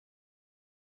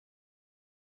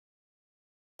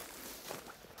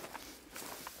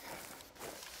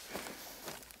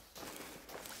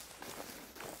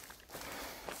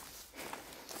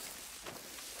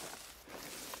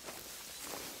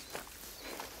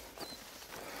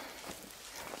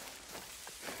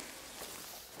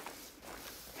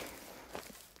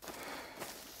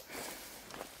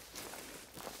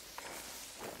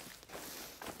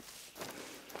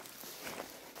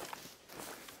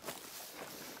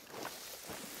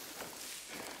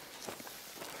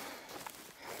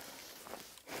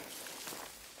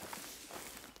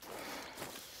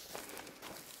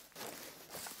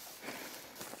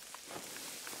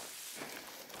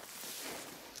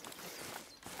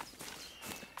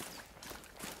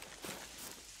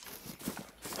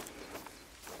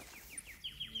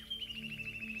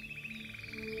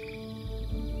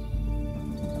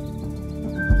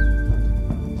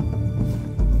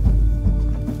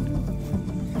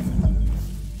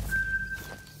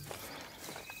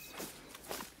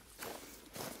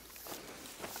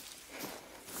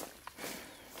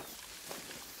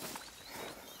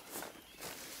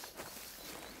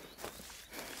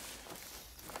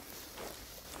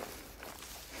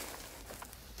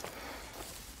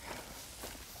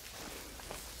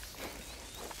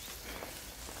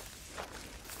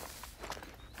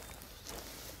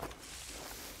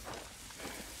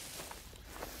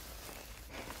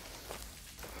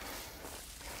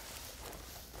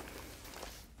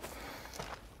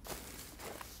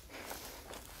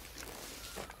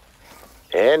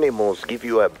Animals give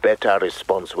you a better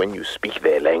response when you speak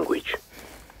their language.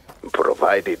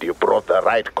 Provided you brought the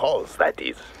right calls, that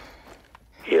is.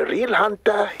 A real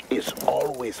hunter is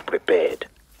always prepared.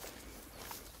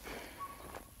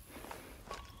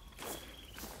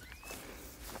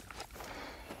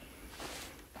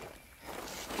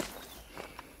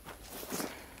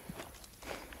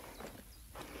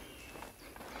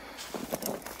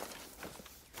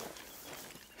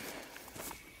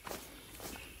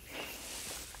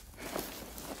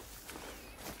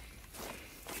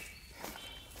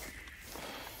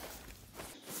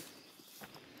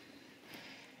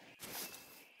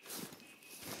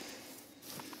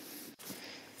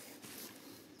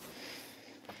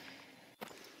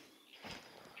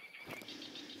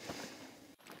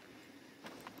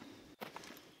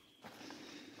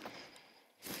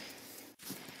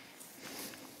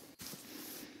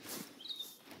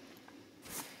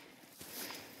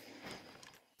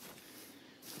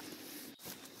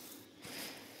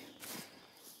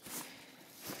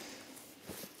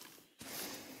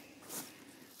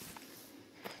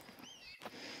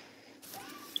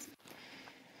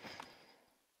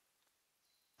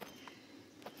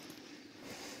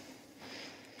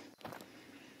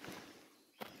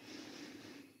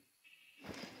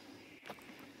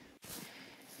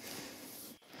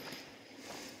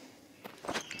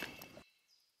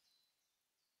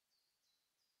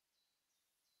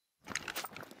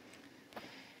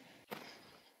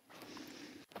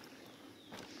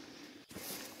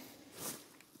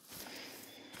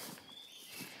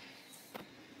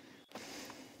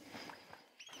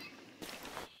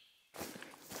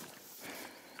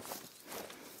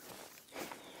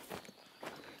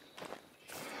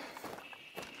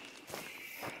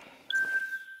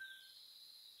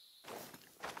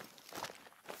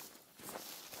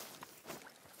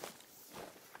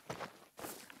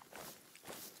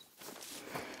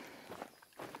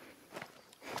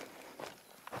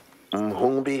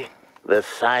 Mhumbi, the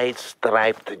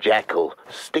side-striped jackal,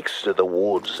 sticks to the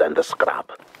woods and the scrub,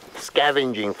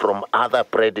 scavenging from other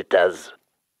predators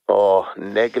or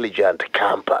negligent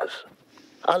campers,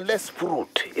 unless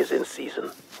fruit is in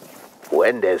season.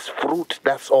 When there's fruit,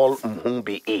 that's all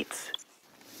Mhumbi eats.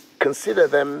 Consider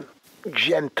them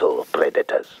gentle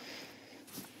predators.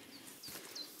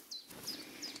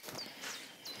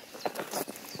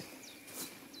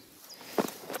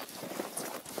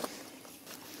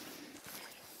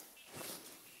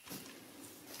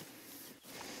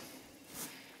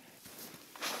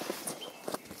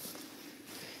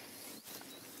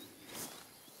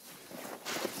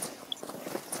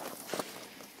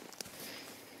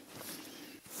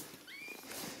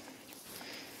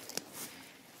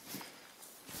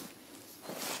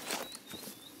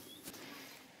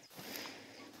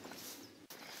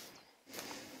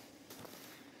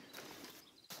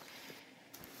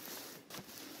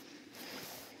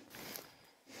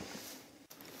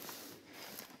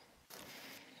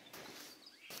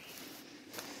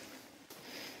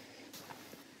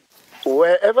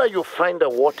 Wherever you find a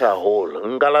water hole,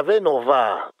 Ngalave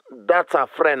Nova, that's our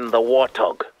friend the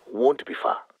warthog, won't be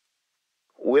far.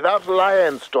 Without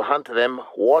lions to hunt them,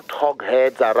 warthog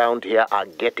heads around here are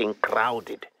getting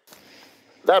crowded.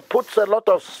 That puts a lot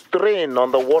of strain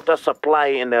on the water supply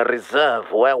in a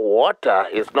reserve where water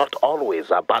is not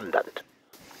always abundant.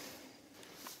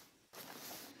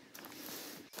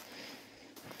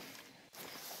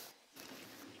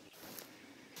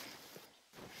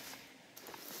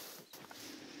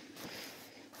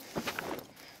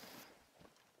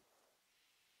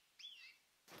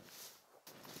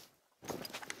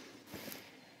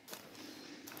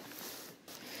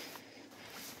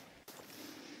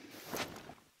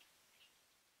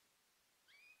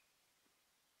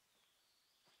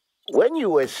 When you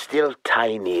were still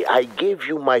tiny, I gave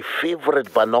you my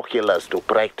favorite binoculars to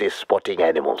practice spotting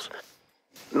animals.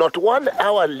 Not 1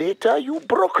 hour later, you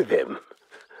broke them.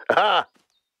 Ah,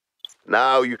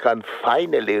 now you can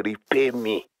finally repay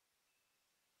me.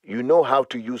 You know how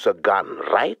to use a gun,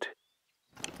 right?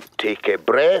 Take a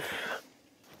breath,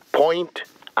 point,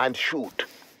 and shoot.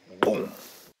 Boom.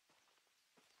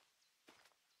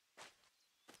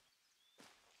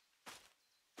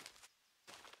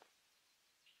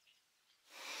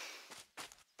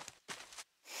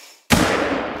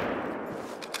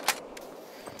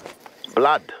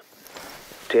 Blood.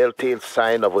 Telltale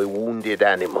sign of a wounded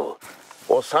animal.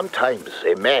 Or sometimes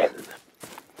a man.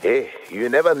 Hey, you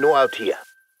never know out here.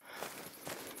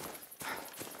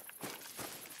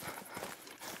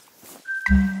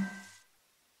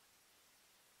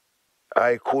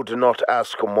 I could not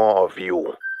ask more of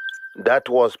you. That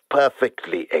was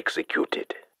perfectly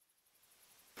executed.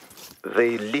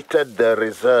 They littered the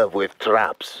reserve with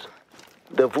traps.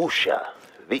 The Vusha,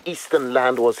 the eastern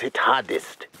land, was hit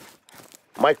hardest.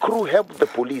 My crew helped the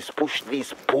police push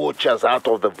these poachers out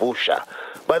of the Vusha,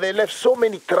 but they left so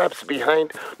many traps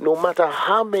behind. No matter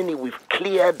how many we've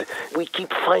cleared, we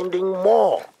keep finding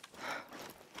more.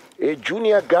 A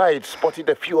junior guide spotted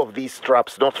a few of these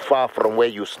traps not far from where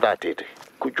you started.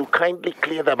 Could you kindly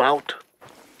clear them out?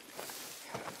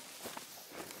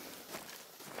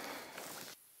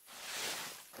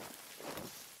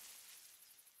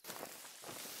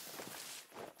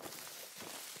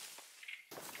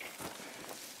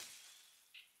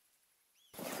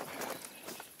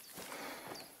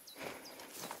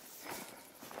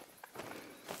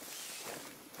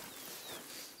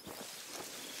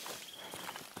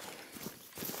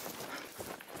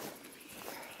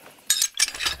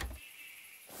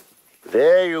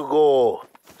 There you go.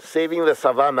 Saving the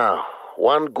Savannah,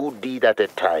 one good deed at a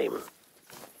time.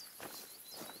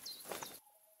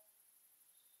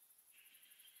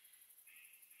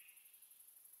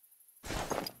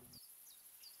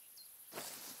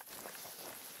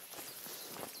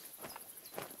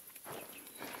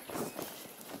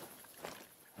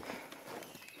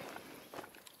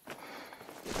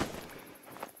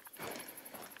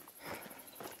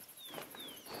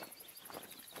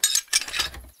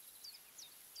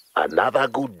 Another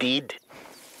good deed?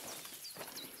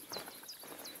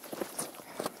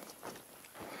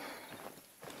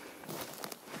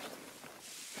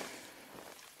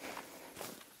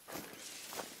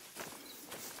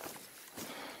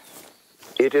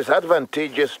 It is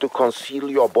advantageous to conceal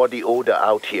your body odor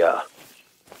out here.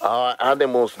 Our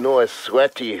animals know a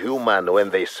sweaty human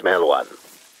when they smell one.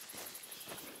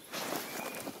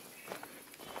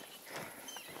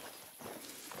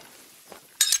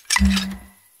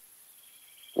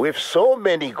 With so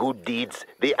many good deeds,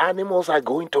 the animals are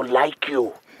going to like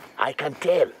you. I can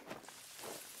tell.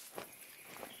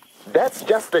 That's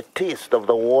just a taste of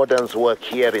the warden's work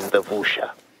here in the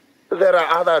Vusha. There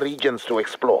are other regions to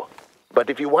explore. But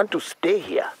if you want to stay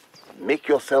here, make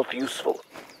yourself useful.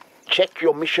 Check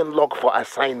your mission log for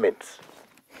assignments.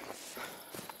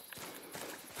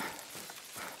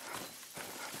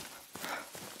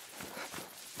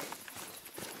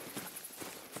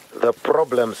 The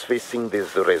problems facing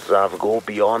this reserve go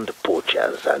beyond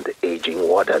poachers and aging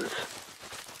wardens.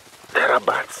 There are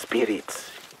bad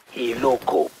spirits,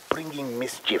 iloko, bringing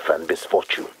mischief and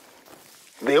misfortune.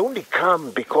 They only come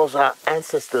because our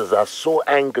ancestors are so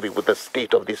angry with the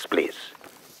state of this place.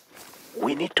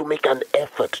 We need to make an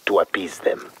effort to appease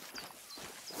them.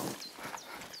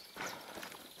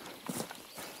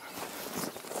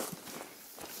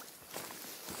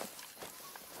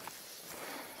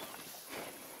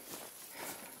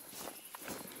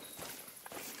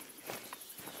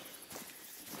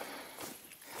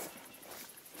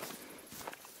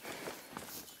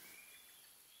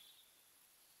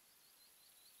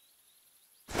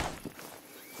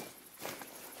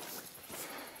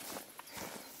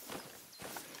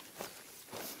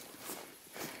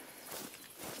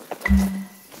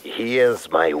 Here's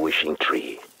my wishing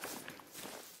tree.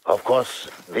 Of course,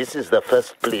 this is the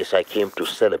first place I came to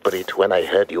celebrate when I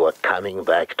heard you were coming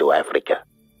back to Africa.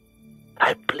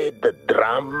 I played the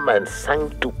drum and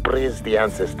sang to praise the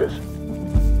ancestors.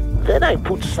 Then I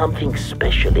put something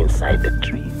special inside the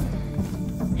tree.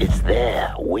 It's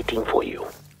there, waiting for you.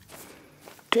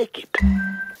 Take it.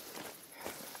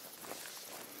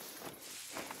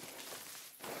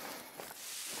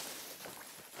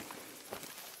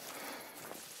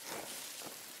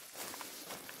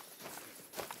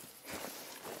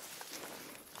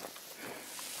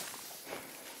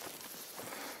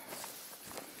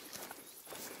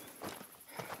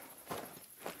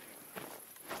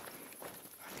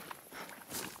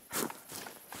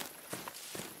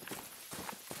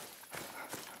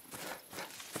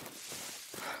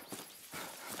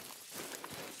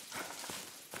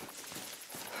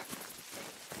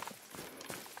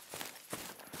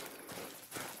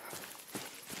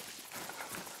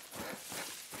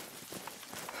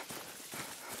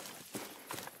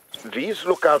 These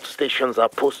lookout stations are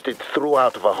posted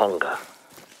throughout Vahonga.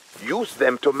 Use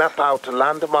them to map out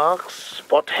landmarks,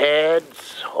 spot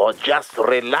heads, or just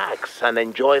relax and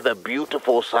enjoy the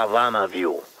beautiful savannah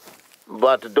view.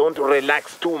 But don't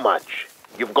relax too much.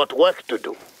 You've got work to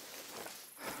do.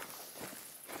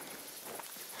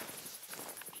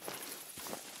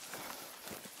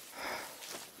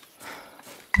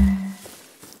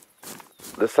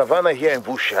 The savannah here in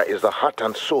Vusha is the heart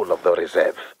and soul of the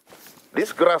reserve.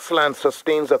 This grassland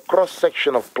sustains a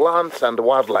cross-section of plants and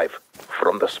wildlife,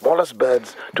 from the smallest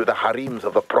birds to the harems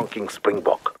of the pronking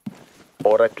springbok.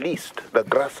 Or at least the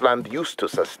grassland used to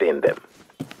sustain them.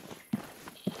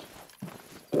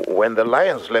 When the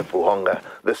lions left Buhonga,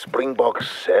 the Springboks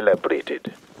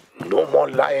celebrated. No more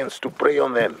lions to prey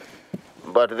on them.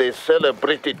 But they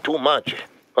celebrated too much,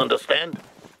 understand?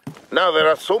 Now there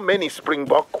are so many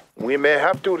Springbok, we may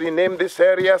have to rename this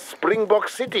area Springbok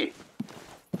City.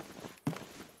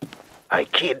 I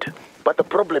kid, but the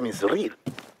problem is real.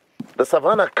 The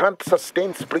savannah can't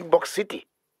sustain Springbok City.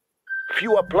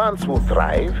 Fewer plants will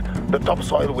thrive, the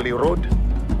topsoil will erode,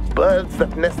 birds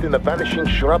that nest in the vanishing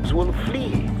shrubs will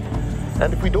flee.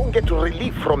 And if we don't get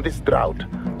relief from this drought,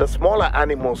 the smaller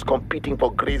animals competing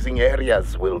for grazing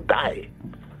areas will die.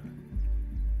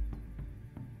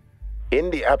 In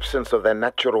the absence of their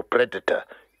natural predator,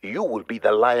 you will be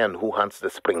the lion who hunts the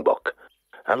Springbok.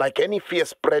 And like any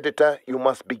fierce predator, you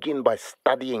must begin by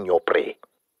studying your prey.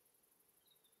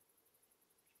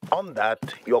 On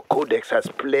that, your codex has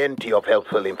plenty of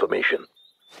helpful information.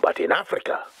 But in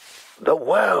Africa, the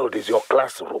world is your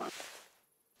classroom.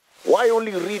 Why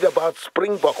only read about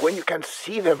Springbok when you can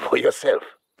see them for yourself?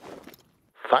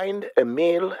 Find a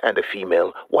male and a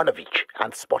female, one of each,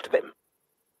 and spot them.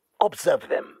 Observe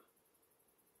them.